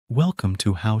Welcome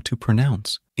to How to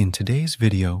Pronounce. In today's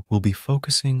video, we'll be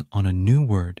focusing on a new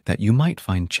word that you might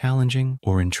find challenging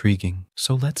or intriguing.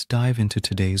 So let's dive into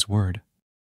today's word.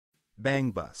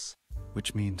 Bangbus.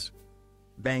 Which means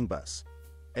Bangbus.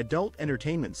 Adult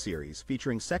entertainment series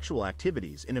featuring sexual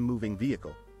activities in a moving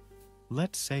vehicle.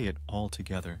 let's say it all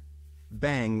together.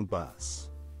 Bangbus.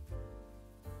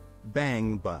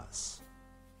 Bangbus.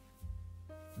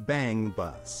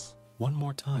 Bangbus. One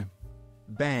more time.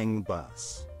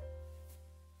 Bangbus.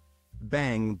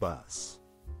 Bangbus.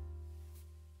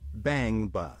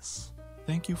 Bangbus.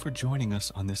 Thank you for joining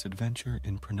us on this adventure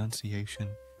in pronunciation.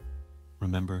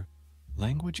 Remember,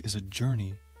 language is a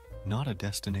journey, not a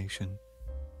destination.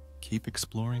 Keep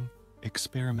exploring,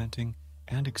 experimenting,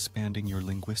 and expanding your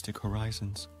linguistic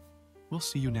horizons. We'll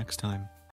see you next time.